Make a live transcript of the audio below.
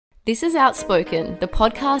This is Outspoken, the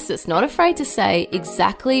podcast that's not afraid to say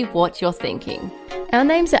exactly what you're thinking. Our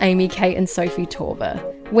names are Amy, Kate and Sophie Torber.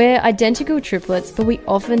 We're identical triplets, but we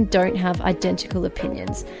often don't have identical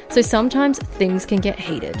opinions, so sometimes things can get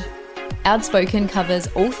heated. Outspoken covers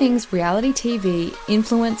all things reality TV,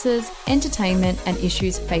 influencers, entertainment and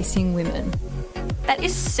issues facing women. That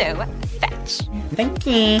is so fetch. Thank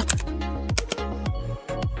you.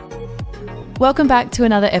 Welcome back to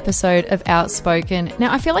another episode of Outspoken.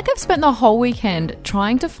 Now, I feel like I've spent the whole weekend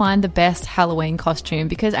trying to find the best Halloween costume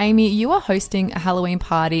because, Amy, you are hosting a Halloween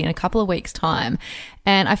party in a couple of weeks' time,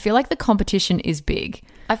 and I feel like the competition is big.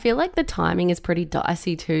 I feel like the timing is pretty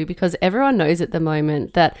dicey too because everyone knows at the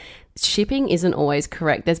moment that shipping isn't always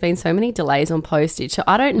correct. There's been so many delays on postage, so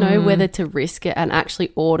I don't know whether to risk it and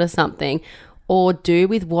actually order something or do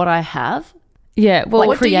with what I have. Yeah, well,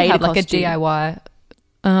 What create do you have, a like a costume. DIY?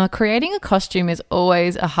 Creating a costume is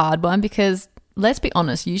always a hard one because, let's be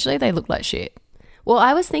honest, usually they look like shit. Well,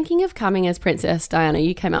 I was thinking of coming as Princess Diana.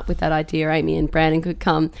 You came up with that idea, Amy, and Brandon could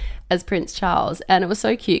come as Prince Charles. And it was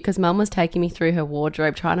so cute because Mum was taking me through her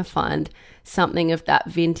wardrobe trying to find something of that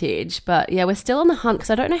vintage. But yeah, we're still on the hunt because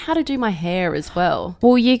I don't know how to do my hair as well.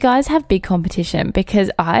 Well, you guys have big competition because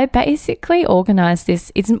I basically organised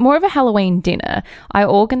this. It's more of a Halloween dinner. I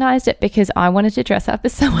organised it because I wanted to dress up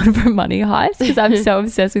as someone from Money Heist because I'm so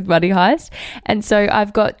obsessed with Money Heist. And so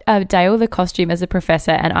I've got Dale the costume as a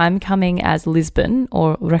professor and I'm coming as Lisbon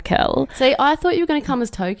or Raquel. See, I thought you were going to come as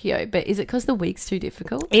Tokyo, but is it because the week's too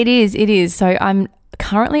difficult? It is. So I'm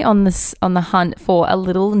currently on the hunt for a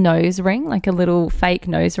little nose ring, like a little fake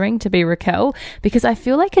nose ring to be Raquel, because I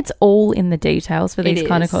feel like it's all in the details for these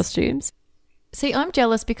kind of costumes. See, I'm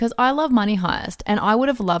jealous because I love Money Heist and I would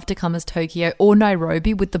have loved to come as Tokyo or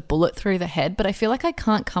Nairobi with the bullet through the head, but I feel like I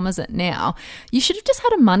can't come as it now. You should have just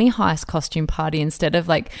had a Money Heist costume party instead of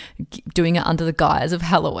like doing it under the guise of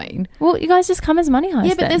Halloween. Well, you guys just come as Money Heist.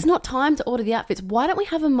 Yeah, but then. there's not time to order the outfits. Why don't we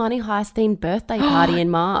have a Money Heist themed birthday party in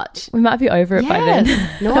March? We might be over it by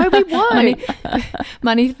then. No, we won't.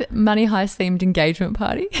 Money Heist themed engagement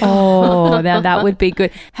party. Oh, now that would be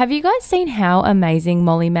good. Have you guys seen how amazing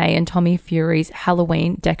Molly May and Tommy Fury's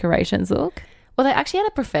Halloween decorations look? Well, they actually had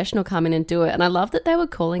a professional come in and do it, and I love that they were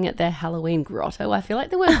calling it their Halloween grotto. I feel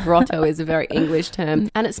like the word grotto is a very English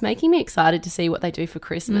term, and it's making me excited to see what they do for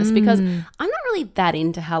Christmas because I'm not really that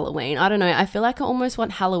into Halloween. I don't know. I feel like I almost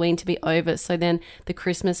want Halloween to be over so then the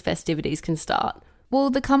Christmas festivities can start. Well,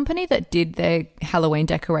 the company that did their Halloween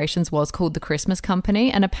decorations was called The Christmas Company,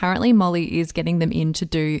 and apparently Molly is getting them in to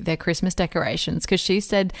do their Christmas decorations because she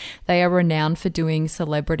said they are renowned for doing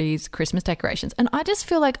celebrities' Christmas decorations. And I just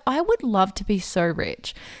feel like I would love to be so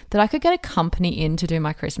rich that I could get a company in to do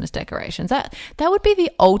my Christmas decorations. That would be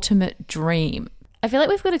the ultimate dream. I feel like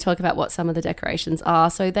we've got to talk about what some of the decorations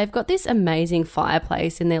are. So they've got this amazing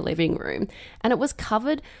fireplace in their living room and it was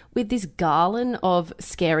covered with this garland of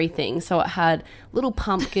scary things. So it had little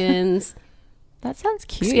pumpkins. That sounds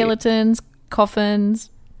cute. Skeletons,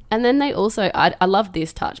 coffins. And then they also, I love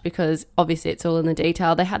this touch because obviously it's all in the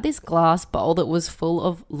detail. They had this glass bowl that was full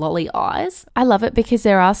of lolly eyes. I love it because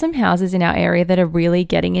there are some houses in our area that are really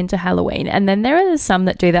getting into Halloween. And then there are some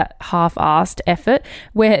that do that half-assed effort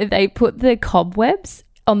where they put the cobwebs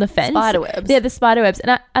on the fence. Spiderwebs. Yeah, the spiderwebs.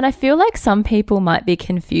 And I feel like some people might be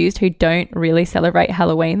confused who don't really celebrate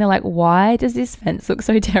Halloween. They're like, why does this fence look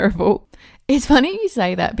so terrible? It's funny you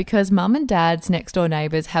say that because Mum and Dad's next door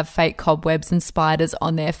neighbours have fake cobwebs and spiders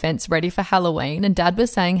on their fence ready for Halloween, and Dad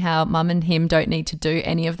was saying how Mum and him don't need to do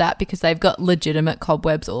any of that because they've got legitimate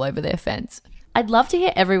cobwebs all over their fence. I'd love to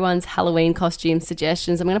hear everyone's Halloween costume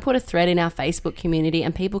suggestions. I'm going to put a thread in our Facebook community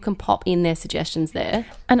and people can pop in their suggestions there.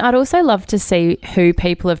 And I'd also love to see who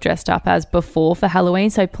people have dressed up as before for Halloween,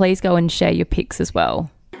 so please go and share your pics as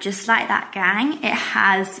well. Just like that, gang, it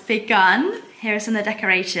has begun. Here are some of the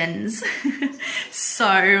decorations.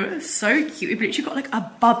 so cute. We've literally got like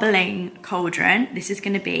a bubbling cauldron. This is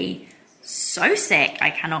going to be so sick.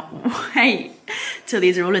 I cannot wait till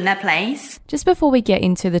these are all in their place. Just before we get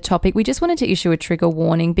into the topic, we just wanted to issue a trigger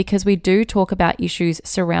warning because we do talk about issues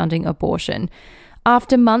surrounding abortion.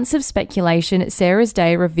 After months of speculation, Sarah's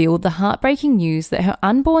Day revealed the heartbreaking news that her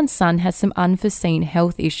unborn son has some unforeseen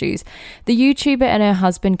health issues. The YouTuber and her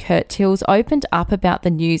husband Kurt Tills opened up about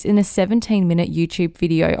the news in a 17-minute YouTube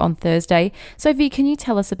video on Thursday. Sophie, can you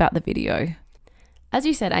tell us about the video? As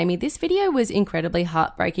you said, Amy, this video was incredibly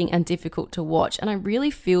heartbreaking and difficult to watch, and I really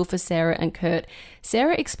feel for Sarah and Kurt.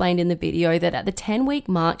 Sarah explained in the video that at the 10-week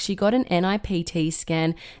mark, she got an NIPT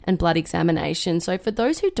scan and blood examination. So for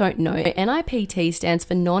those who don't know, NIPT stands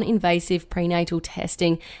for non-invasive prenatal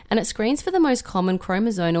testing, and it screens for the most common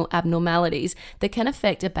chromosomal abnormalities that can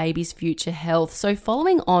affect a baby's future health. So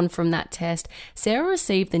following on from that test, Sarah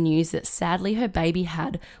received the news that sadly her baby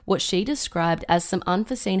had what she described as some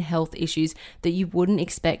unforeseen health issues that you wouldn't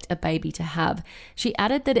expect a baby to have. She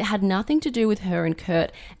added that it had nothing to do with her and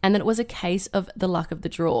Kurt, and that it was a case of the luck of the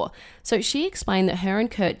draw. So she explained that her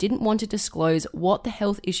and Kurt didn't want to disclose what the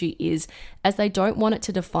health issue is, as they don't want it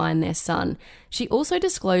to define their son. She also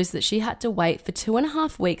disclosed that she had to wait for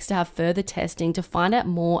 2.5 weeks to have further testing to find out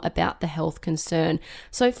more about the health concern.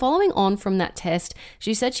 So following on from that test,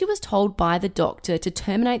 she said she was told by the doctor to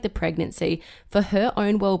terminate the pregnancy for her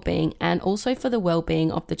own well-being and also for the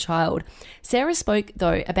well-being of the child. Sarah spoke,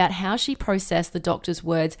 though, about how she processed the doctor's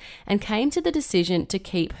words and came to the decision to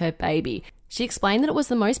keep her baby. She explained that it was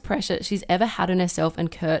the most pressure she's ever had on herself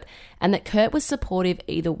and Kurt, and that Kurt was supportive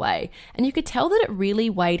either way. And you could tell that it really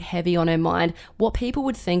weighed heavy on her mind what people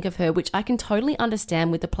would think of her, which I can totally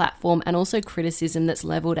understand with the platform and also criticism that's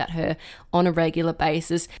leveled at her on a regular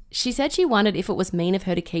basis. She said she wondered if it was mean of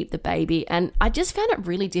her to keep the baby, and I just found it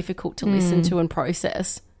really difficult to listen to and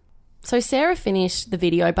process. So Sarah finished the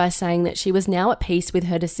video by saying that she was now at peace with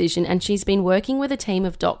her decision, and she's been working with a team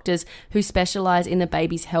of doctors who specialise in the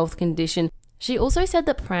baby's health condition. She also said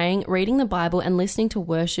that praying, reading the Bible and listening to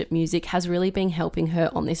worship music has really been helping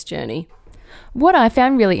her on this journey. What I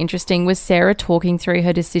found really interesting was Sarah talking through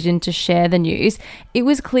her decision to share the news. It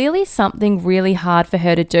was clearly something really hard for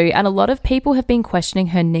her to do, and a lot of people have been questioning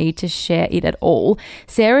her need to share it at all.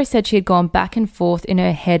 Sarah said she had gone back and forth in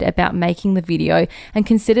her head about making the video and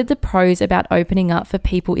considered the pros about opening up for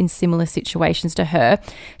people in similar situations to her.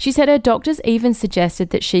 She said her doctors even suggested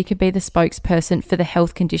that she could be the spokesperson for the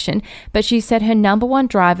health condition, but she said her number one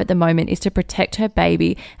drive at the moment is to protect her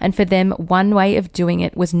baby, and for them, one way of doing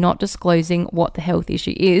it was not disclosing what the health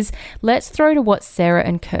issue is. Let's throw to what Sarah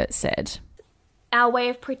and Kurt said. Our way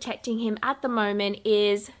of protecting him at the moment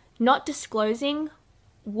is not disclosing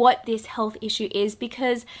what this health issue is,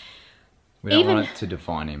 because we don't want it to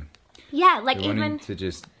define him. Yeah, like we want even him to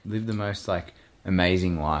just live the most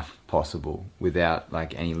amazing life possible without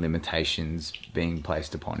any limitations being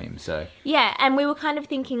placed upon him. So yeah, and we were kind of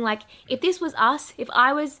thinking if this was us, if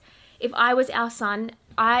I was our son,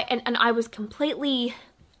 I was completely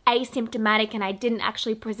asymptomatic and I didn't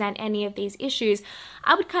actually present any of these issues,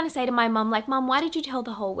 I would kind of say to my mum, Mum, why did you tell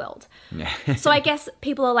the whole world? Yeah. So I guess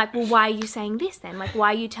people are well, why are you saying this then?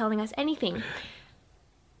 Why are you telling us anything?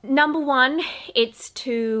 Number one, it's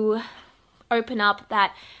to open up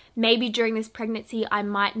that maybe during this pregnancy I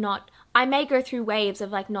may go through waves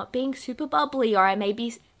of not being super bubbly, or I may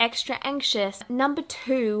be extra anxious. Number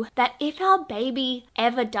two, that if our baby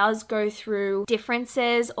ever does go through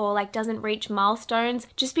differences or doesn't reach milestones,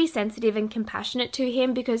 just be sensitive and compassionate to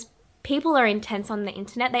him, because people are intense on the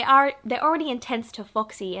internet. They're already intense to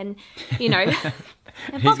Foxy, and and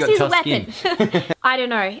Foxy's a weapon. I don't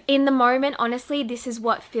know. In the moment, honestly, this is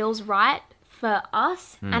what feels right for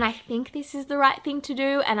us, and I think this is the right thing to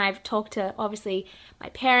do. And I've talked to obviously my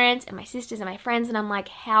parents and my sisters and my friends, and I'm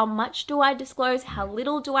how much do I disclose? How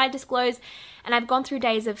little do I disclose? And I've gone through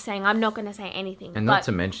days of saying I'm not going to say anything. And not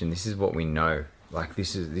to mention, this is what we know.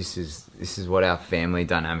 This is what our family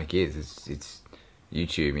dynamic is. It's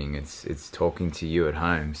YouTubing. It's talking to you at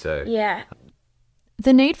home. So yeah.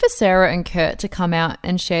 The need for Sarah and Kurt to come out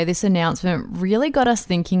and share this announcement really got us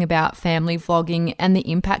thinking about family vlogging and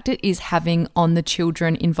the impact it is having on the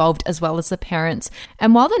children involved as well as the parents.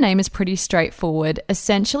 And while the name is pretty straightforward,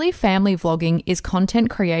 essentially family vlogging is content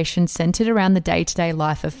creation centered around the day-to-day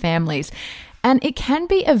life of families. And it can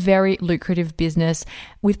be a very lucrative business,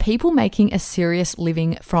 with people making a serious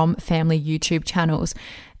living from family YouTube channels.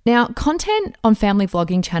 Now, content on family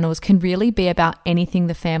vlogging channels can really be about anything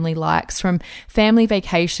the family likes, from family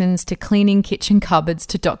vacations to cleaning kitchen cupboards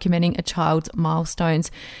to documenting a child's milestones.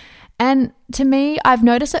 And to me, I've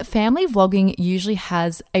noticed that family vlogging usually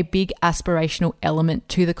has a big aspirational element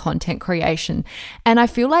to the content creation. And I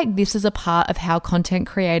feel like this is a part of how content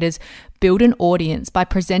creators build an audience by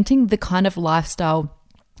presenting the kind of lifestyle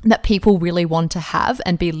that people really want to have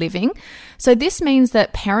and be living. So this means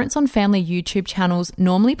that parents on family YouTube channels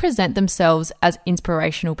normally present themselves as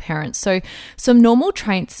inspirational parents. So some normal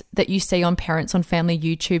traits that you see on parents on family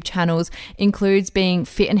YouTube channels includes being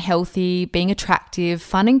fit and healthy, being attractive,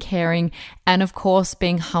 fun and caring, and of course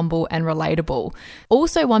being humble and relatable.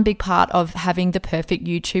 Also, one big part of having the perfect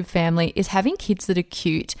YouTube family is having kids that are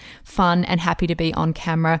cute, fun, and happy to be on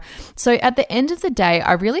camera. So at the end of the day,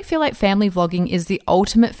 I really feel like family vlogging is the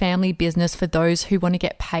ultimate family business for those who want to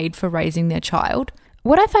get paid for raising their child.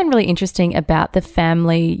 What I find really interesting about the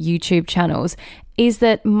family YouTube channels is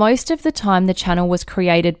that most of the time the channel was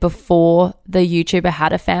created before the YouTuber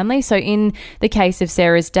had a family. So in the case of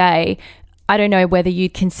Sarah's Day, I don't know whether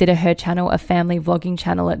you'd consider her channel a family vlogging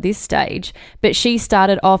channel at this stage, but she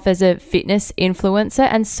started off as a fitness influencer,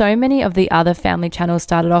 and so many of the other family channels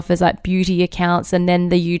started off as like beauty accounts, and then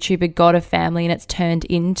the YouTuber got a family and it's turned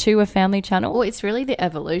into a family channel. Well, it's really the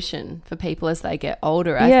evolution for people as they get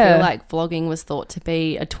older. I Yeah. feel like vlogging was thought to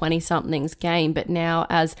be a 20-somethings game, but now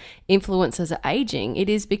as influencers are aging, it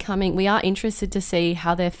is becoming, we are interested to see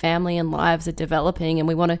how their family and lives are developing, and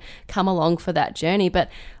we want to come along for that journey. But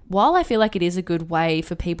while I feel like it is a good way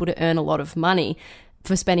for people to earn a lot of money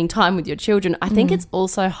for spending time with your children, I think it's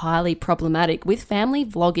also highly problematic. With family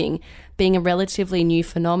vlogging being a relatively new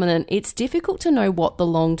phenomenon, it's difficult to know what the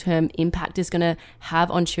long-term impact is going to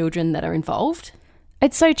have on children that are involved.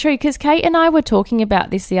 It's so true, because Kate and I were talking about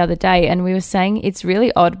this the other day, and we were saying it's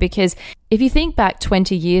really odd because if you think back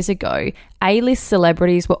 20 years ago, A-list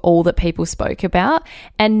celebrities were all that people spoke about,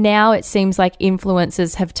 and now it seems like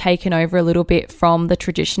influencers have taken over a little bit from the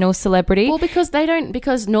traditional celebrity. Well,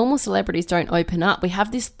 because normal celebrities don't open up. We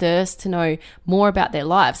have this thirst to know more about their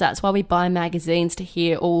lives. That's why we buy magazines, to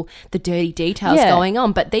hear all the dirty details going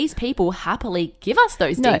on. But these people happily give us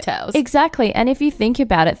those details. Exactly. And if you think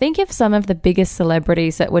about it, think of some of the biggest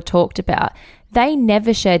celebrities that were talked about. They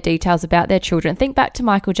never shared details about their children. Think back to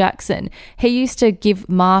Michael Jackson. He used to give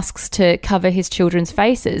masks to cover his children's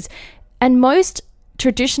faces. And most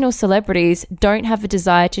traditional celebrities don't have a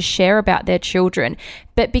desire to share about their children,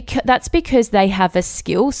 but that's because they have a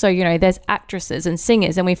skill. So, you know, there's actresses and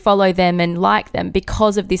singers, and we follow them and like them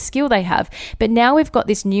because of this skill they have. But now we've got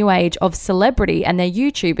this new age of celebrity, and they're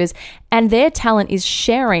YouTubers, and their talent is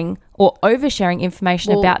sharing or oversharing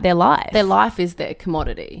information about their life. Their life is their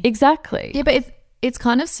commodity. Exactly. Yeah, but it's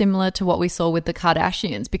kind of similar to what we saw with the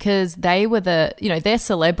Kardashians, because they were they're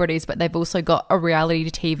celebrities, but they've also got a reality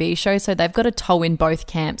TV show. So they've got a toe in both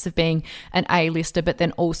camps of being an A-lister, but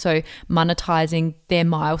then also monetizing their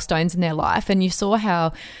milestones in their life. And you saw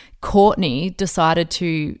how Kourtney decided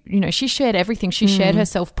to, she shared everything. She shared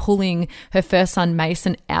herself pulling her first son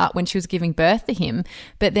Mason out when she was giving birth to him.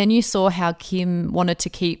 But then you saw how Kim wanted to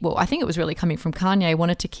keep, I think it was really coming from Kanye,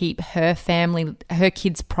 wanted to keep her family, her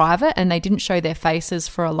kids private, and they didn't show their faces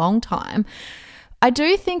for a long time. I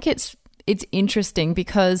do think it's interesting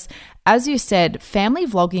because, as you said, family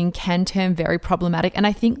vlogging can turn very problematic. And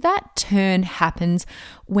I think that turn happens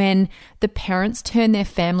when the parents turn their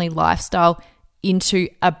family lifestyle into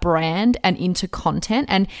a brand and into content,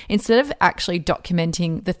 and instead of actually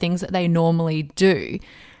documenting the things that they normally do,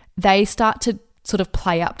 they start to sort of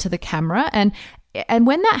play up to the camera, and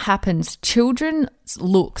when that happens, children's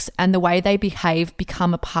looks and the way they behave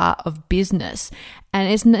become a part of business,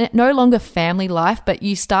 and it's no longer family life, but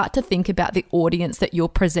you start to think about the audience that you're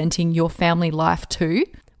presenting your family life to.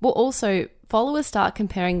 Well, also, followers start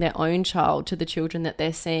comparing their own child to the children that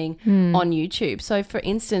they're seeing on YouTube. So, for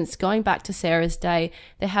instance, going back to Sarah's Day,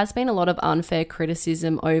 there has been a lot of unfair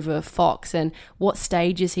criticism over Fox and what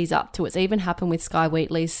stages he's up to. It's even happened with Sky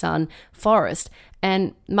Wheatley's son, Forrest.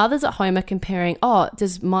 And mothers at home are comparing,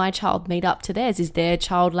 does my child meet up to theirs? Is their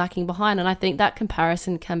child lacking behind? And I think that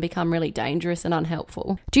comparison can become really dangerous and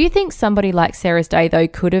unhelpful. Do you think somebody like Sarah's Day, though,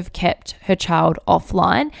 could have kept her child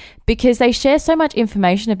offline? Because they share so much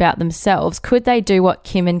information about themselves. Could they do what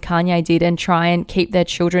Kim and Kanye did and try and keep their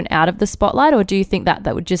children out of the spotlight? Or do you think that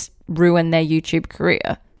would just ruin their YouTube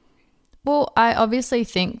career? Well, I obviously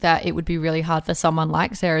think that it would be really hard for someone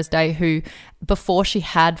like Sarah's Day, who before she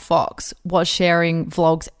had Fox was sharing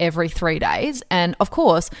vlogs every 3 days. And of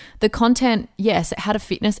course, the content, yes, it had a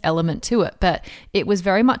fitness element to it, but it was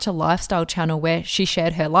very much a lifestyle channel where she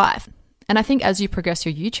shared her life. And I think as you progress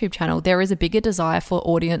your YouTube channel, there is a bigger desire for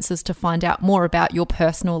audiences to find out more about your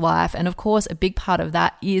personal life. And of course, a big part of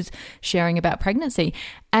that is sharing about pregnancy.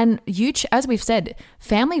 And as we've said,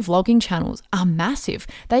 family vlogging channels are massive.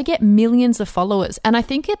 They get millions of followers. And I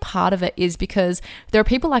think a part of it is because there are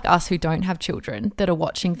people like us who don't have children that are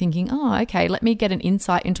watching thinking, oh, okay, let me get an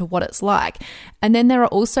insight into what it's like. And then there are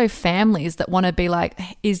also families that want to be like,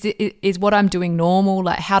 is what I'm doing normal?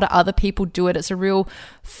 Like, how do other people do it? It's a real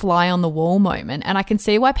fly on the wall moment. And I can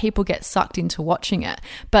see why people get sucked into watching it.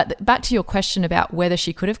 But back to your question about whether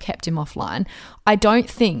she could have kept him offline, I don't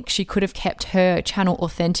think she could have kept her channel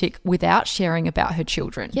authentic without sharing about her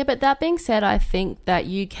children. Yeah, but that being said, I think that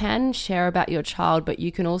you can share about your child, but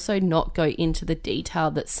you can also not go into the detail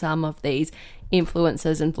that some of these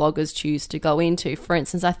influencers and vloggers choose to go into. For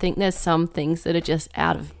instance, I think there's some things that are just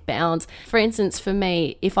out of bounds. For instance, for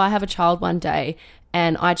me, if I have a child one day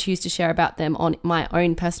and I choose to share about them on my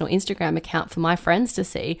own personal Instagram account for my friends to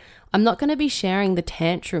see, I'm not going to be sharing the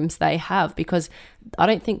tantrums they have, because I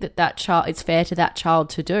don't think that child, it's fair to that child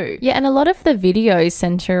to do. Yeah, and a lot of the videos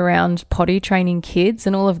center around potty training kids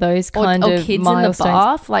and all of those kind or of kids milestones. in the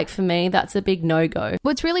bath. Like, for me, that's a big no-go.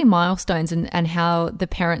 Well, it's really milestones and how the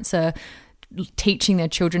parents are teaching their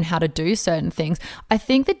children how to do certain things. I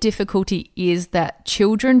think the difficulty is that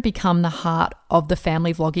children become the heart of the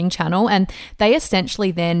family vlogging channel, and they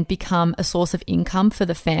essentially then become a source of income for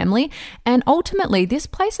the family. And ultimately, this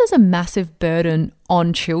places a massive burden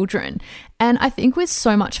on children. And I think with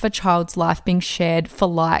so much of a child's life being shared for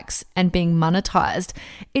likes and being monetized,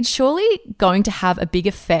 it's surely going to have a big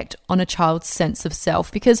effect on a child's sense of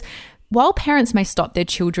self, because while parents may stop their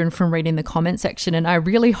children from reading the comment section, and I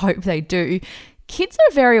really hope they do, kids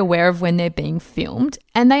are very aware of when they're being filmed,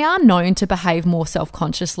 and they are known to behave more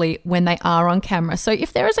self-consciously when they are on camera. So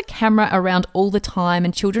if there is a camera around all the time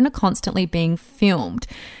and children are constantly being filmed,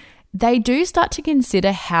 they do start to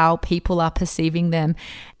consider how people are perceiving them.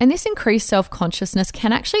 And this increased self-consciousness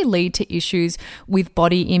can actually lead to issues with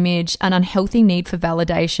body image, an unhealthy need for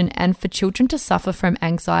validation, and for children to suffer from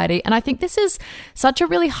anxiety. And I think this is such a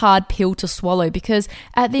really hard pill to swallow, because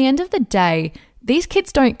at the end of the day, these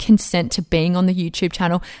kids don't consent to being on the YouTube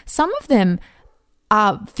channel. Some of them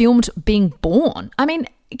are filmed being born. I mean,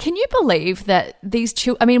 can you believe that these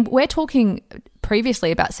children, I mean, we're talking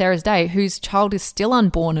previously about Sarah's Day, whose child is still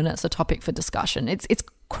unborn, and it's a topic for discussion. It's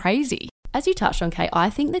crazy. As you touched on, Kate, I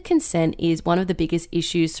think that consent is one of the biggest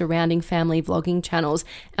issues surrounding family vlogging channels.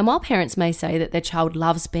 And while parents may say that their child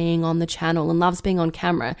loves being on the channel and loves being on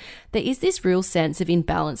camera, there is this real sense of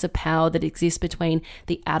imbalance of power that exists between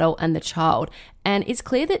the adult and the child. And it's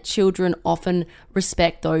clear that children often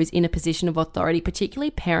respect those in a position of authority,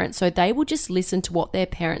 particularly parents. So they will just listen to what their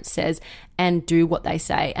parent says and do what they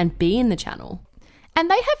say and be in the channel. And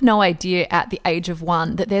they have no idea at the age of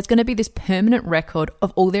 1 that there's going to be this permanent record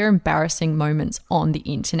of all their embarrassing moments on the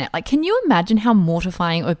internet. Like, can you imagine how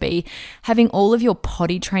mortifying it would be having all of your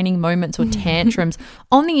potty training moments or tantrums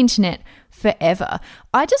on the internet forever?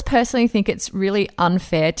 I just personally think it's really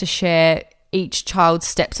unfair to share each child's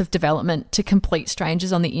steps of development to complete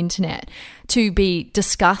strangers on the internet, to be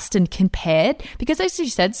discussed and compared. Because as you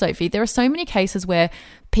said, Sophie, there are so many cases where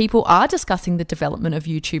people are discussing the development of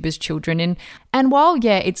YouTubers' children. And while,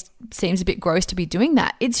 yeah, it seems a bit gross to be doing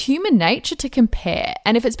that, it's human nature to compare.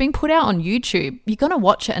 And if it's being put out on YouTube, you're going to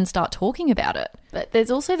watch it and start talking about it. But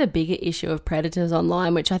there's also the bigger issue of predators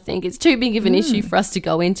online, which I think is too big of an issue for us to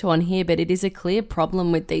go into on here. But it is a clear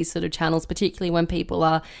problem with these sort of channels, particularly when people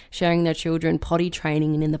are sharing their children potty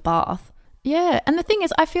training and in the bath. Yeah, and the thing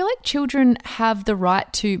is, I feel like children have the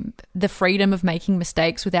right to the freedom of making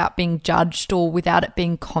mistakes without being judged or without it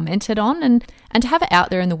being commented on, and to have it out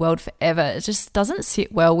there in the world forever, it just doesn't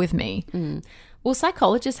sit well with me. Well,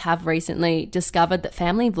 psychologists have recently discovered that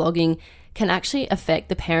family vlogging can actually affect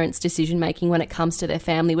the parents' decision-making when it comes to their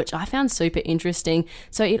family, which I found super interesting.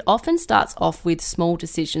 So it often starts off with small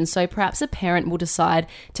decisions. So perhaps a parent will decide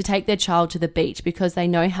to take their child to the beach because they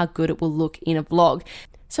know how good it will look in a vlog.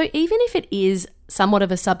 So even if it is somewhat of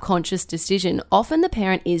a subconscious decision, often the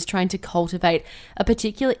parent is trying to cultivate a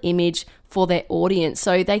particular image for their audience.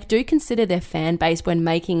 So they do consider their fan base when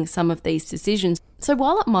making some of these decisions. So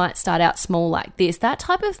while it might start out small like this, that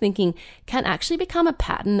type of thinking can actually become a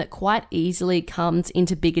pattern that quite easily comes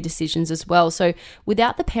into bigger decisions as well. So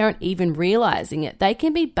without the parent even realizing it, they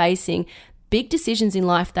can be basing big decisions in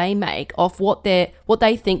life they make off what they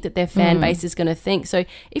think that their fan base is going to think. So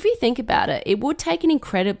if you think about it, it would take an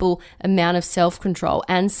incredible amount of self-control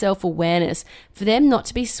and self-awareness for them not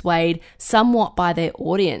to be swayed somewhat by their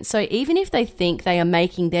audience. So even if they think they are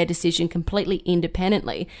making their decision completely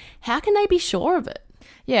independently, how can they be sure of it?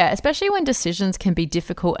 Yeah, especially when decisions can be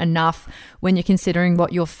difficult enough when you're considering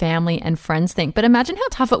what your family and friends think. But imagine how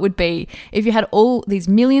tough it would be if you had all these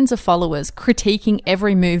millions of followers critiquing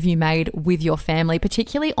every move you made with your family,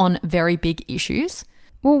 particularly on very big issues.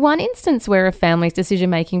 Well, one instance where a family's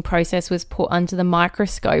decision-making process was put under the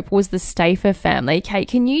microscope was the Stafer family. Kate,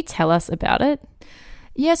 can you tell us about it?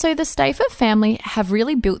 Yeah, so the Stafer family have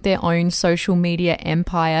really built their own social media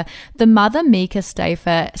empire. The mother, Mika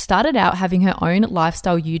Stafer, started out having her own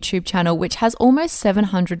lifestyle YouTube channel, which has almost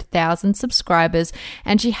 700,000 subscribers,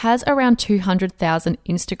 and she has around 200,000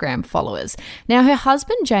 Instagram followers. Now, her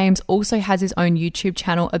husband, James, also has his own YouTube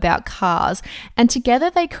channel about cars, and together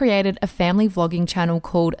they created a family vlogging channel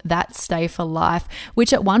called That's Stafer Life,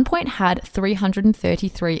 which at one point had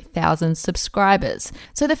 333,000 subscribers.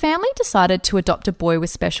 So the family decided to adopt a boy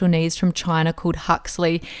with special needs from China called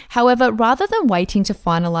Huxley. However, rather than waiting to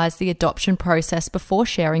finalize the adoption process before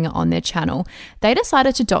sharing it on their channel, they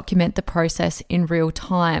decided to document the process in real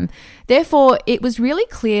time. Therefore, it was really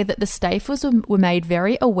clear that the Stafers were made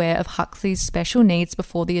very aware of Huxley's special needs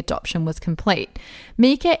before the adoption was complete.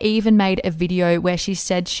 Mika even made a video where she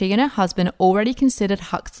said she and her husband already considered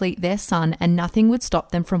Huxley their son and nothing would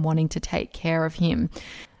stop them from wanting to take care of him.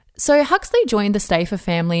 So Huxley joined the Stafer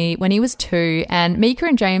family when he was 2, and Mika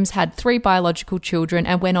and James had 3 biological children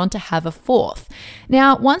and went on to have a 4th.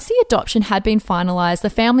 Now, once the adoption had been finalised, the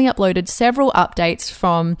family uploaded several updates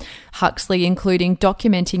from Huxley, including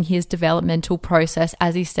documenting his developmental process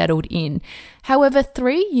as he settled in. However,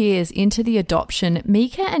 3 years into the adoption,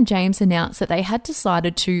 Mika and James announced that they had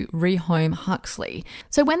decided to rehome Huxley.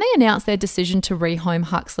 So when they announced their decision to rehome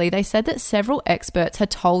Huxley, they said that several experts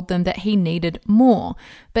had told them that he needed more,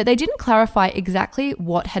 but they didn't clarify exactly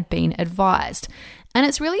what had been advised. And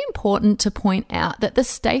it's really important to point out that the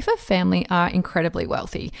Stafer family are incredibly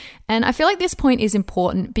wealthy. And I feel like this point is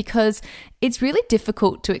important because it's really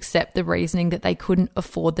difficult to accept the reasoning that they couldn't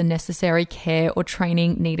afford the necessary care or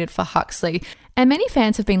training needed for Huxley. And many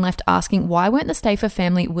fans have been left asking, why weren't the Stafer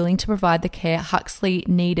family willing to provide the care Huxley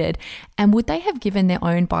needed? And would they have given their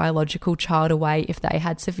own biological child away if they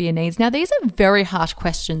had severe needs? Now, these are very harsh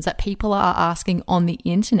questions that people are asking on the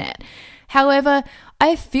internet. However,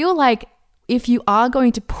 I feel like if you are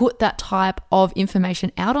going to put that type of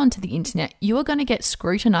information out onto the internet, you are going to get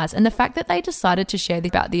scrutinized. And the fact that they decided to share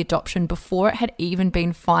about the adoption before it had even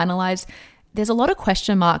been finalized, there's a lot of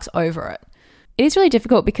question marks over it. It is really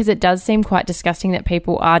difficult because it does seem quite disgusting that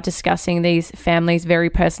people are discussing these families' very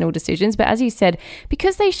personal decisions. But as you said,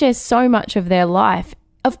 because they share so much of their life,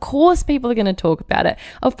 of course people are going to talk about it.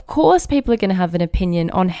 Of course people are going to have an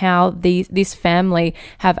opinion on how this family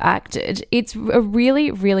have acted. It's a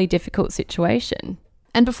really, really difficult situation.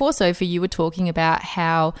 And before, Sophie, you were talking about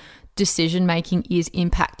how decision making is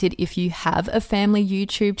impacted if you have a family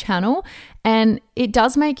YouTube channel. And it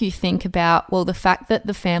does make you think about, well, the fact that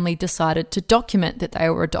the family decided to document that they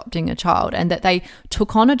were adopting a child and that they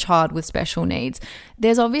took on a child with special needs.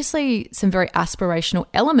 There's obviously some very aspirational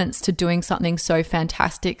elements to doing something so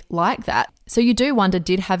fantastic like that. So you do wonder,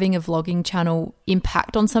 did having a vlogging channel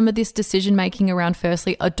impact on some of this decision making around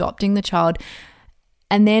firstly adopting the child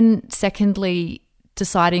and then secondly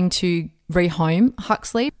deciding to rehome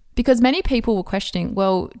Huxley? Because many people were questioning,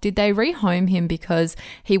 well, did they rehome him because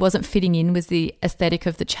he wasn't fitting in with the aesthetic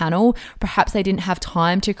of the channel? Perhaps they didn't have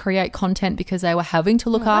time to create content because they were having to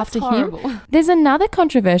look after him. There's another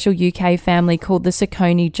controversial UK family called the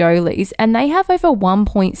Saccone Jolies, and they have over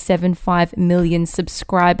 1.75 million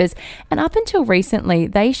subscribers. And up until recently,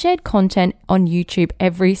 they shared content on YouTube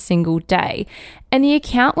every single day. And the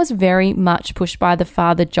account was very much pushed by the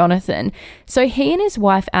father, Jonathan. So he and his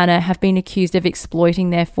wife, Anna, have been accused of exploiting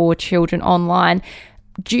their 4 children online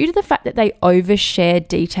due to the fact that they overshared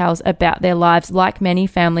details about their lives, like many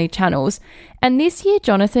family channels. And this year,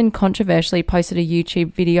 Jonathan controversially posted a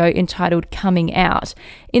YouTube video entitled Coming Out.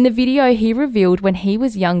 In the video, he revealed when he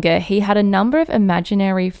was younger, he had a number of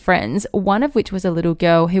imaginary friends, one of which was a little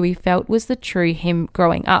girl who he felt was the true him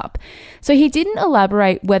growing up. So he didn't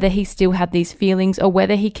elaborate whether he still had these feelings or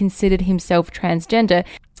whether he considered himself transgender.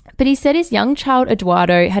 But he said his young child,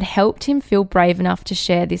 Eduardo, had helped him feel brave enough to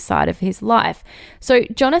share this side of his life. So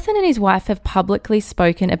Jonathan and his wife have publicly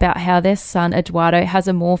spoken about how their son, Eduardo, has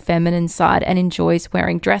a more feminine side and enjoys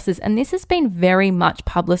wearing dresses. And this has been very much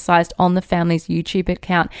publicized on the family's YouTube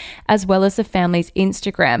account, as well as the family's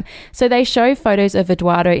Instagram. So they show photos of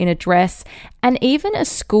Eduardo in a dress, and even a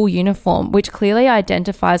school uniform, which clearly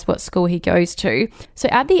identifies what school he goes to. So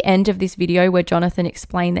at the end of this video where Jonathan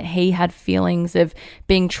explained that he had feelings of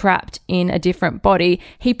being trapped in a different body,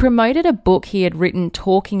 he promoted a book he had written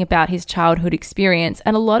talking about his childhood experience,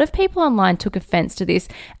 and a lot of people online took offense to this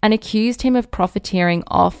and accused him of profiteering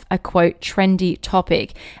off a quote trendy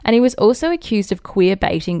topic. And he was also accused of queer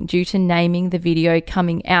baiting due to naming the video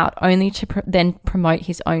coming out only to then promote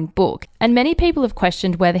his own book. And many people have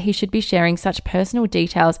questioned whether he should be sharing such personal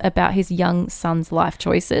details about his young son's life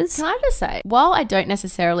choices. Can I just say, while I don't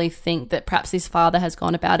necessarily think that perhaps his father has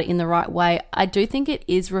gone about it in the right way, I do think it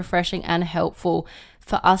is refreshing and helpful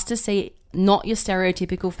for us to see not your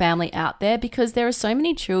stereotypical family out there, because there are so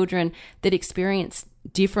many children that experience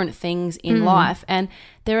different things in life, and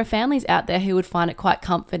there are families out there who would find it quite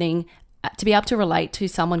comforting to be able to relate to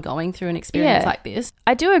someone going through an experience like this.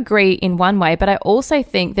 I do agree in one way, but I also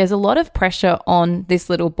think there's a lot of pressure on this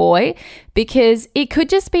little boy because it could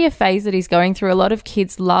just be a phase that he's going through. A lot of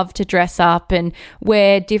kids love to dress up and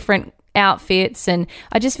wear different outfits, and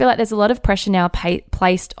I just feel like there's a lot of pressure now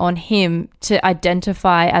placed on him to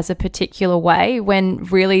identify as a particular way, when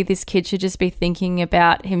really this kid should just be thinking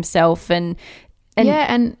about himself and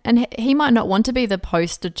he might not want to be the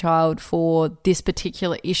poster child for this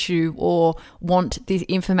particular issue or want this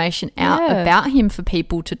information out about him for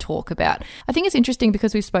people to talk about. I think it's interesting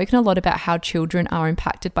because we've spoken a lot about how children are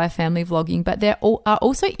impacted by family vlogging, but there are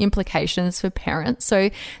also implications for parents.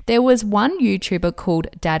 So there was one YouTuber called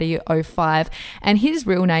Daddy05, and his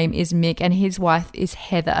real name is Mick and his wife is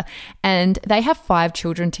Heather, and they have 5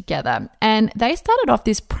 children together. And they started off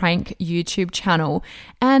this prank YouTube channel,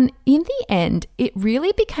 and in the end, it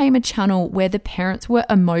really became a channel where the parents were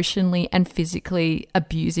emotionally and physically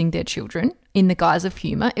abusing their children in the guise of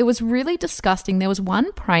humor. It was really disgusting. There was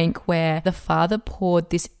one prank where the father poured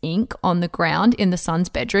this ink on the ground in the son's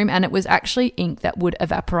bedroom, and it was actually ink that would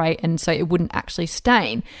evaporate, and so it wouldn't actually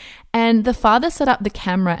stain. And the father set up the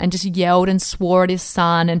camera and just yelled and swore at his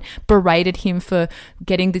son and berated him for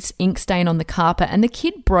getting this ink stain on the carpet. And the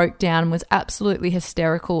kid broke down and was absolutely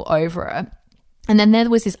hysterical over it. And then there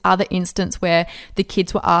was this other instance where the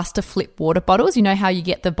kids were asked to flip water bottles. You know how you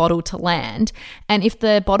get the bottle to land? And if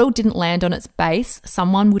the bottle didn't land on its base,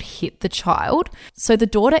 someone would hit the child. So the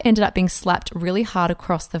daughter ended up being slapped really hard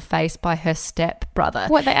across the face by her stepbrother.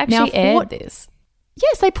 What, they actually aired this?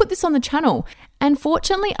 Yes, they put this on the channel. And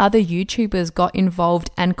fortunately, other YouTubers got involved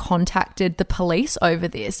and contacted the police over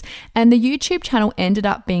this. And the YouTube channel ended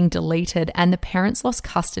up being deleted, and the parents lost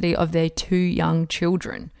custody of their 2 young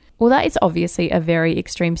children. Well, that is obviously a very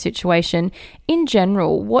extreme situation. In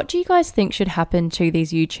general, what do you guys think should happen to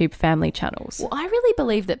these YouTube family channels? Well, I really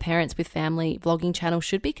believe that parents with family vlogging channels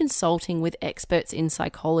should be consulting with experts in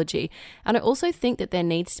psychology. And I also think that there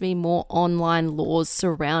needs to be more online laws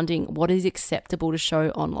surrounding what is acceptable to show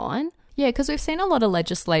online. Yeah, because we've seen a lot of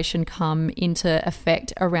legislation come into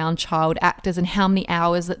effect around child actors and how many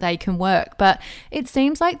hours that they can work. But it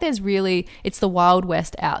seems like it's the Wild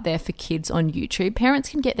West out there for kids on YouTube. Parents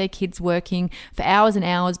can get their kids working for hours and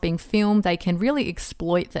hours being filmed. They can really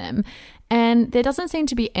exploit them. And there doesn't seem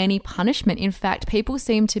to be any punishment. In fact, people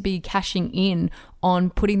seem to be cashing in on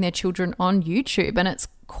putting their children on YouTube, and it's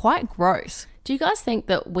quite gross. Do you guys think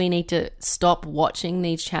that we need to stop watching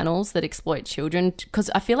these channels that exploit children?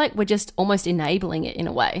 Because I feel like we're just almost enabling it in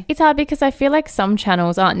a way. It's hard because I feel like some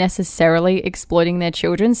channels aren't necessarily exploiting their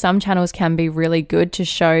children. Some channels can be really good to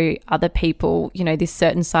show other people, you know, this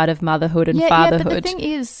certain side of motherhood and fatherhood. Yeah, but the thing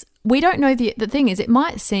is, we don't know the thing is, it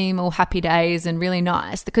might seem all happy days and really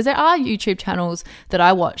nice because there are YouTube channels that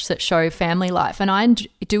I watch that show family life, and I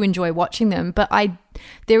do enjoy watching them, but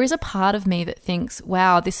there is a part of me that thinks,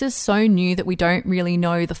 wow, this is so new that we don't really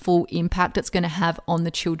know the full impact it's going to have on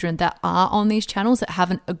the children that are on these channels that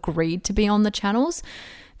haven't agreed to be on the channels.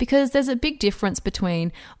 Because there's a big difference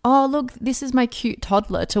between, oh, look, this is my cute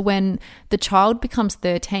toddler, to when the child becomes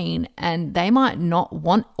 13 and they might not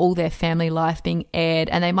want all their family life being aired,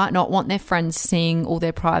 and they might not want their friends seeing all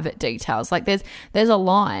their private details. Like there's a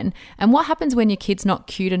line. And what happens when your kid's not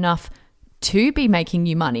cute enough to be making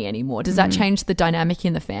you money anymore? Does that change the dynamic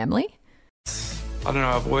in the family? I don't know,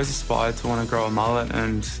 I've always aspired to want to grow a mullet,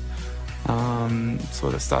 and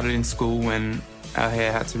sort of started in school when our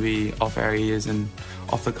hair had to be off our ears and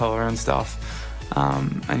off the collar and stuff.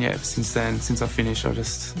 And yeah, since then, since I finished,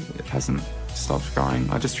 it hasn't stopped growing.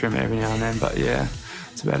 I just trim it every now and then, but yeah,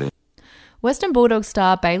 that's about it. Western Bulldog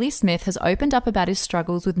star Bailey Smith has opened up about his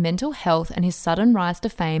struggles with mental health and his sudden rise to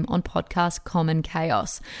fame on podcast Common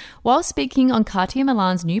Chaos. While speaking on Katia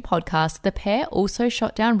Milan's new podcast, the pair also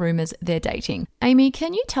shot down rumours they're dating. Amy,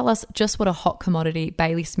 can you tell us just what a hot commodity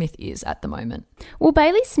Bailey Smith is at the moment? Well,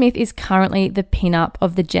 Bailey Smith is currently the pin-up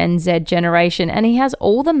of the Gen Z generation, and he has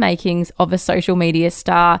all the makings of a social media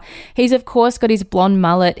star. He's, of course, got his blonde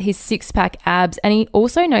mullet, his six-pack abs, and he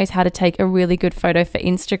also knows how to take a really good photo for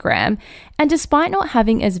Instagram. And despite not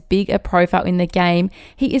having as big a profile in the game,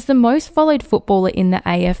 he is the most followed footballer in the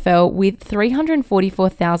AFL with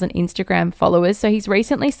 344,000 Instagram followers. So he's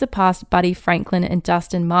recently surpassed Buddy Franklin and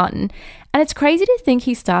Dustin Martin. And it's crazy to think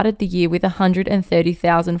he started the year with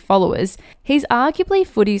 130,000 followers. He's arguably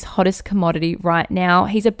footy's hottest commodity right now.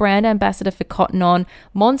 He's a brand ambassador for Cotton On,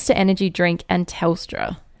 Monster Energy Drink, and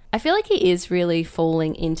Telstra. I feel like he is really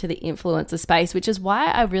falling into the influencer space, which is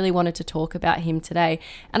why I really wanted to talk about him today.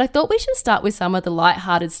 And I thought we should start with some of the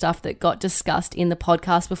lighthearted stuff that got discussed in the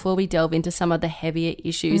podcast before we delve into some of the heavier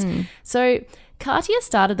issues. So Katia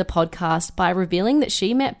started the podcast by revealing that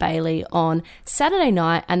she met Bailey on Saturday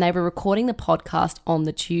night and they were recording the podcast on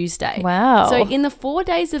the Tuesday. Wow. So in the 4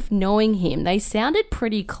 days of knowing him, they sounded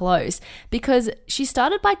pretty close because she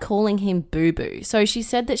started by calling him Boo Boo. So she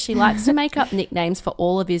said that she likes to make up nicknames for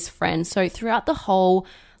all of his friends. So throughout the whole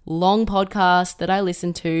long podcast that I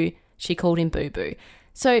listened to, she called him Boo Boo.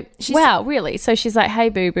 So wow, really? So she's like, hey,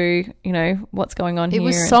 Boo Boo, you know, what's going on here? It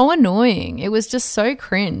was so annoying. It was just so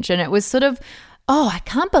cringe. And it was sort of, oh, I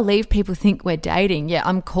can't believe people think we're dating. Yeah,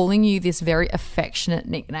 I'm calling you this very affectionate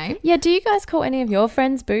nickname. Yeah, do you guys call any of your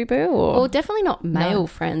friends Boo Boo? Well, definitely not male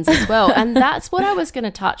friends as well. And that's what I was going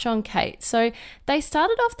to touch on, Kate. So they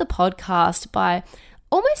started off the podcast by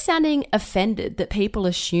almost sounding offended that people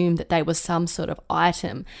assumed that they were some sort of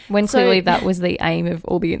item. When clearly that was the aim of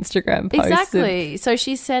all the Instagram posts. Exactly. So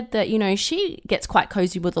she said that, you know, she gets quite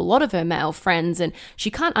cozy with a lot of her male friends and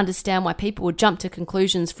she can't understand why people would jump to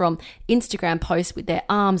conclusions from Instagram posts with their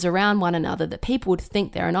arms around one another that people would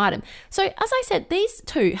think they're an item. So as I said, these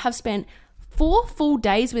two have spent 4 full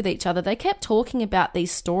days with each other. They kept talking about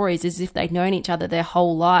these stories as if they'd known each other their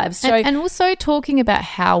whole lives. So, and also talking about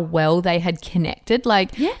how well they had connected.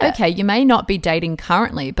 Like, okay, you may not be dating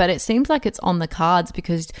currently, but it seems like it's on the cards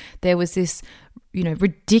because there was this, you know,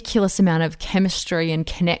 ridiculous amount of chemistry and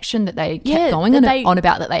connection that they kept going on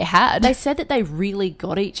about that they had. They said that they really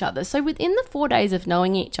got each other. So within the 4 days of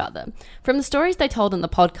knowing each other, from the stories they told in the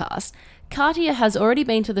podcast, Katia has already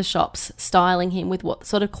been to the shops styling him with what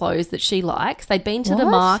sort of clothes that she likes. They'd been to the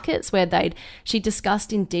markets where she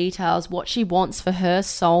discussed in details what she wants for her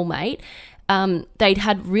soulmate. They'd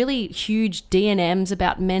had really huge D&Ms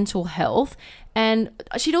about mental health. And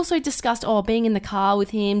she'd also discussed, being in the car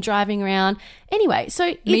with him, driving around. Anyway,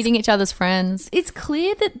 so meeting each other's friends. It's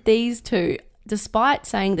clear that these two, despite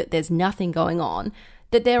saying that there's nothing going on,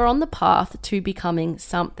 that they're on the path to becoming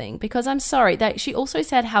something. Because I'm sorry, she also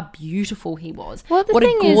said how beautiful he was. Well, what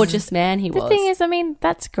a gorgeous man he was. The thing is, I mean,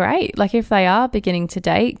 that's great. Like, if they are beginning to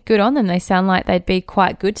date, good on them. They sound like they'd be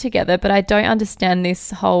quite good together. But I don't understand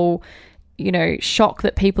this whole, you know, shock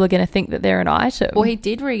that people are going to think that they're an item. Well, he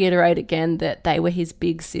did reiterate again that they were his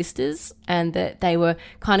big sisters and that they were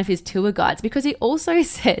kind of his tour guides, because he also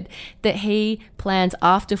said that he plans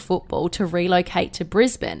after football to relocate to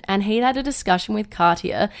Brisbane, and he had a discussion with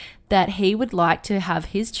Katia that he would like to have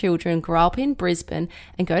his children grow up in Brisbane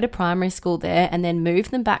and go to primary school there and then move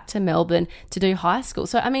them back to Melbourne to do high school.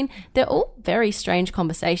 So, I mean, they're all very strange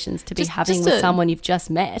conversations to be having with someone you've just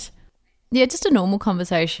met. Yeah, just a normal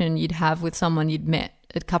conversation you'd have with someone you'd met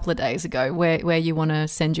a couple of days ago where you want to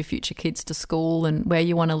send your future kids to school and where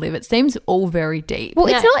you want to live. It seems all very deep. Well,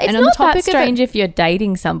 it's not that strange if you're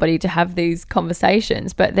dating somebody to have these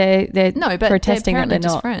conversations, but they're protesting that they're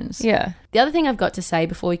not friends. Yeah. The other thing I've got to say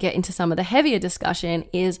before we get into some of the heavier discussion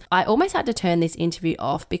is I almost had to turn this interview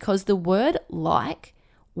off because the word like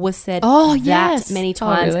was said many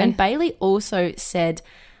times. Really? And Bailey also said,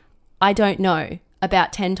 I don't know,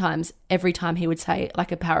 about 10 times every time he would say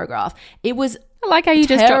like a paragraph. It was I like how you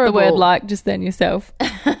just dropped the word like just then yourself.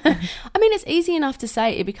 I mean, it's easy enough to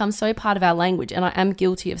say. It becomes so part of our language, and I am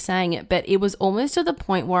guilty of saying it, but it was almost to the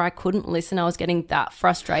point where I couldn't listen. I was getting that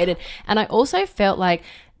frustrated. And I also felt like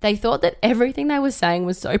they thought that everything they were saying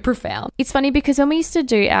was so profound. It's funny because when we used to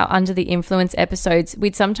do our Under the Influence episodes,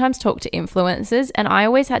 we'd sometimes talk to influencers, and I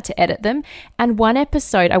always had to edit them. And one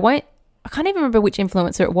episode, I can't even remember which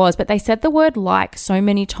influencer it was, but they said the word like so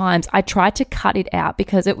many times. I tried to cut it out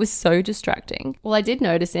because it was so distracting. Well, I did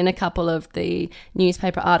notice in a couple of the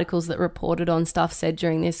newspaper articles that reported on stuff said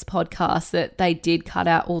during this podcast that they did cut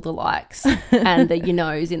out all the likes and the you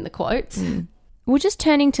knows in the quotes. Well, just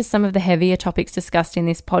turning to some of the heavier topics discussed in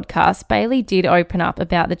this podcast, Bailey did open up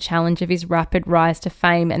about the challenge of his rapid rise to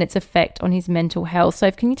fame and its effect on his mental health.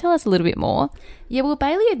 So can you tell us a little bit more? Yeah, well,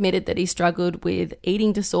 Bailey admitted that he struggled with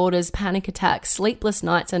eating disorders, panic attacks, sleepless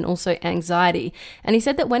nights, and also anxiety. And he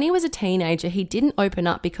said that when he was a teenager, he didn't open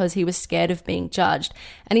up because he was scared of being judged.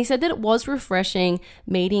 And he said that it was refreshing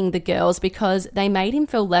meeting the girls because they made him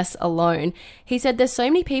feel less alone. He said there's so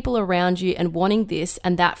many people around you and wanting this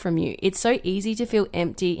and that from you. It's so easy to feel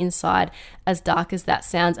empty inside, as dark as that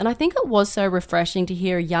sounds. And I think it was so refreshing to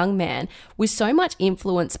hear a young man with so much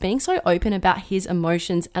influence being so open about his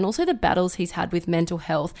emotions and also the battles he's had with mental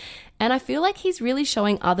health. And I feel like he's really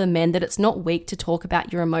showing other men that it's not weak to talk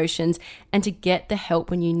about your emotions and to get the help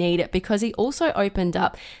when you need it, because he also opened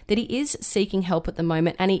up that he is seeking help at the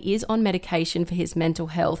moment and he is on medication for his mental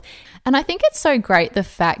health. And I think it's so great the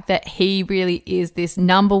fact that he really is this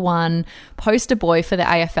number one poster boy for the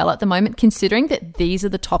AFL at the moment, considering that these are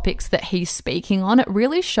the topics that he's speaking on. It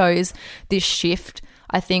really shows this shift,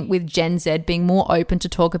 I think, with Gen Z being more open to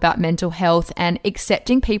talk about mental health and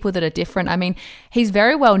accepting people that are different. I mean, he's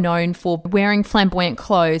very well known for wearing flamboyant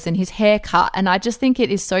clothes and his haircut. And I just think it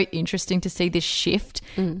is so interesting to see this shift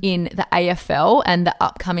in the AFL and the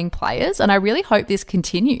upcoming players. And I really hope this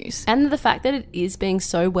continues. And the fact that it is being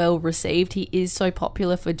so well received, he is so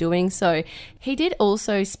popular for doing so. He did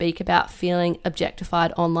also speak about feeling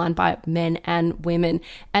objectified online by men and women.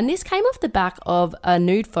 And this came off the back of a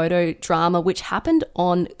nude photo drama which happened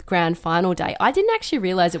on grand final day. I didn't actually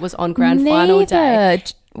realize it was on grand final day.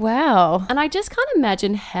 Wow. And I just can't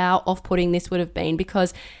imagine how off-putting this would have been,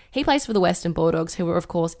 because he plays for the Western Bulldogs, who were, of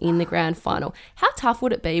course, in the grand final. How tough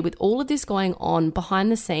would it be with all of this going on behind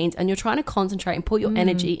the scenes and you're trying to concentrate and put your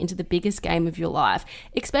energy into the biggest game of your life,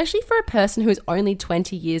 especially for a person who is only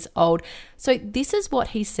 20 years old? So this is what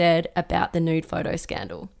he said about the nude photo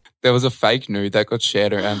scandal. There was a fake nude that got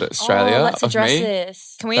shared around Australia let's of address me.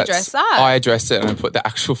 this. Can we address that? I addressed it and I put the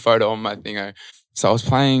actual photo on my thingo. So I was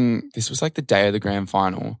playing, this was like the day of the grand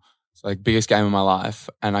final. It's like biggest game of my life.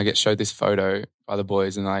 And I get showed this photo by the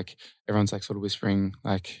boys and like everyone's like sort of whispering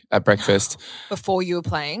like at breakfast. Before you were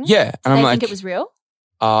playing? Yeah. And I'm They like, think it was real?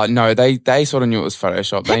 no, they sort of knew it was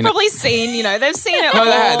Photoshop. They've probably seen, they've seen it all.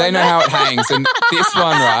 No, they know how it hangs. And this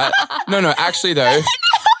one, right? No, actually though.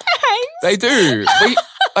 They do.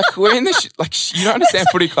 We're in the you don't understand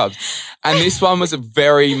footy clubs. And this one was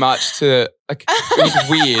very much to, it was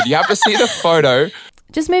weird. You have to see the photo.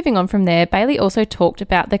 Just moving on from there, Bailey also talked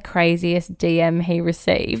about the craziest DM he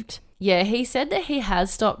received. Yeah, he said that he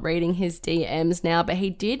has stopped reading his DMs now, but he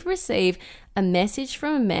did receive a message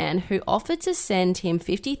from a man who offered to send him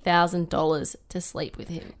 $50,000 to sleep with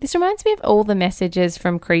him. This reminds me of all the messages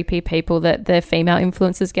from creepy people that the female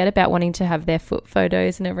influencers get about wanting to have their foot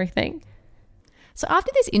photos and everything. So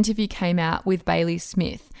after this interview came out with Bailey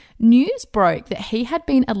Smith, news broke that he had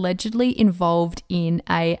been allegedly involved in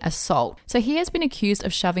an assault. So he has been accused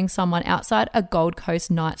of shoving someone outside a Gold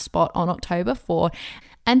Coast night spot on October 4.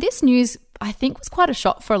 And this news, I think, was quite a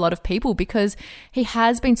shock for a lot of people because he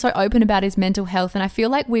has been so open about his mental health. And I feel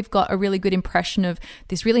like we've got a really good impression of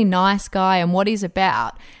this really nice guy and what he's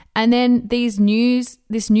about. And then this news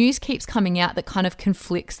keeps coming out that kind of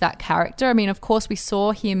conflicts that character. I mean, of course, we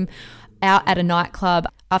saw him out at a nightclub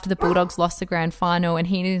after the Bulldogs lost the grand final and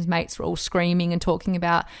he and his mates were all screaming and talking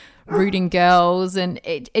about rooting girls. And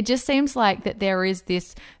it just seems like that there is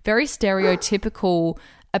this very stereotypical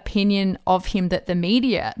opinion of him that the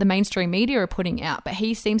mainstream media are putting out, but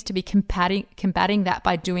he seems to be combating that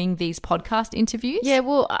by doing these podcast interviews. Yeah,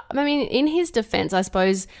 well, I mean, in his defense, I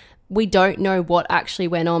suppose we don't know what actually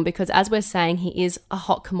went on because, as we're saying, he is a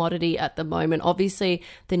hot commodity at the moment. Obviously,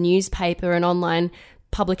 the newspaper and online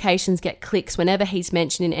publications get clicks whenever he's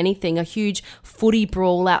mentioned in anything. A huge footy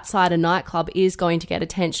brawl outside a nightclub is going to get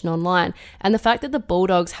attention online. And the fact that the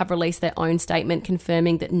Bulldogs have released their own statement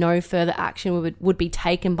confirming that no further action would be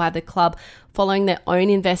taken by the club following their own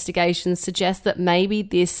investigations suggests that maybe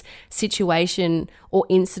this situation or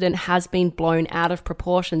incident has been blown out of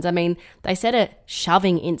proportions. I mean, they said a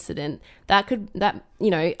shoving incident. I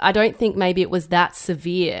don't think maybe it was that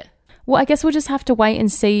severe. Well, I guess we'll just have to wait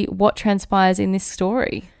and see what transpires in this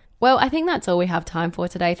story. Well, I think that's all we have time for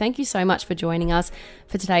today. Thank you so much for joining us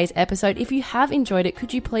for today's episode. If you have enjoyed it,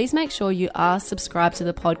 could you please make sure you are subscribed to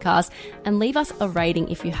the podcast and leave us a rating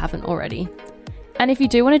if you haven't already. And if you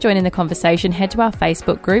do want to join in the conversation, head to our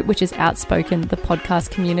Facebook group, which is Outspoken, the podcast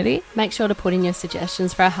community. Make sure to put in your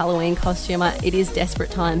suggestions for our Halloween costume. It is desperate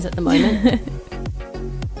times at the moment.